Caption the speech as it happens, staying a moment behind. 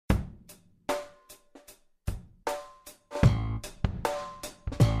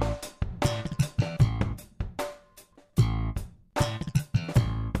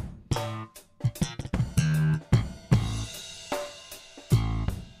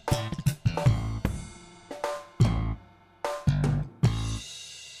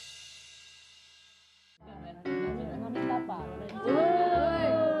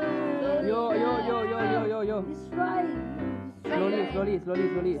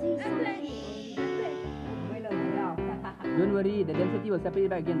slowly. Don't worry, the density will separate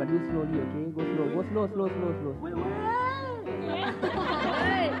back again, but do slowly, okay? Go slow. Sama. Slowly.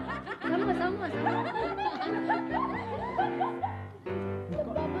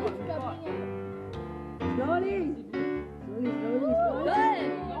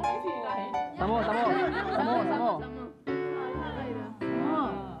 Sama.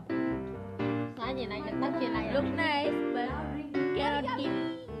 Look nice, but cannot keep.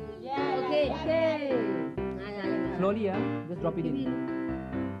 Okay. Slowly, just drop it in.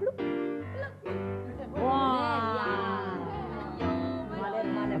 Wow.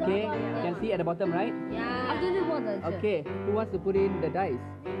 Okay, you can see at the bottom, right? Yeah. After the water. Okay, who wants to put in the dice?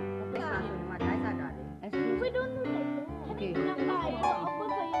 We don't do like that. Okay.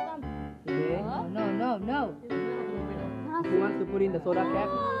 No. Who wants to put in the soda cap?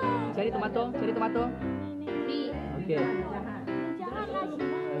 Cherry tomato. B.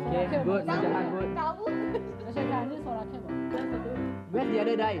 Okay, good. Jangan good. Where's the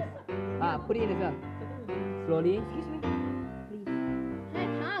other dice? Put it in as well. Slowly.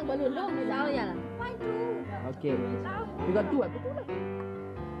 Balloon dong, sao vậy? Okay. You got two. Put two lah.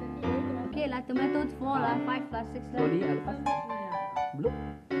 Okay, like tomatoes 4 lah, 5 plus 6 lah. Slowly. Lepas. Belum.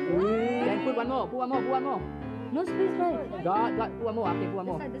 Then put one more. No space, right? Got. Put one more. Okay, put one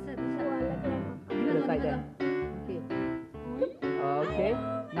more. This side. To the side there. Okay. Okay.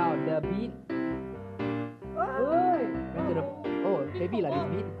 Now the beet. Went to the. Oh, heavy lah this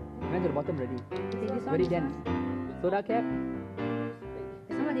beet. Went to the bottom already. Okay, this one. Very dense. Soda cap.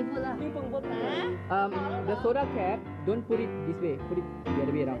 Somebody put lah. The soda cap, don't put it this way. Put it the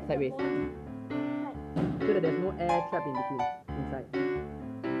other way around, sideways. So that there's no air trap in between, inside.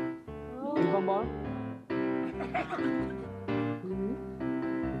 Ping pong ball.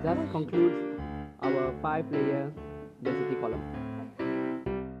 Just concludes our 5-layer density column.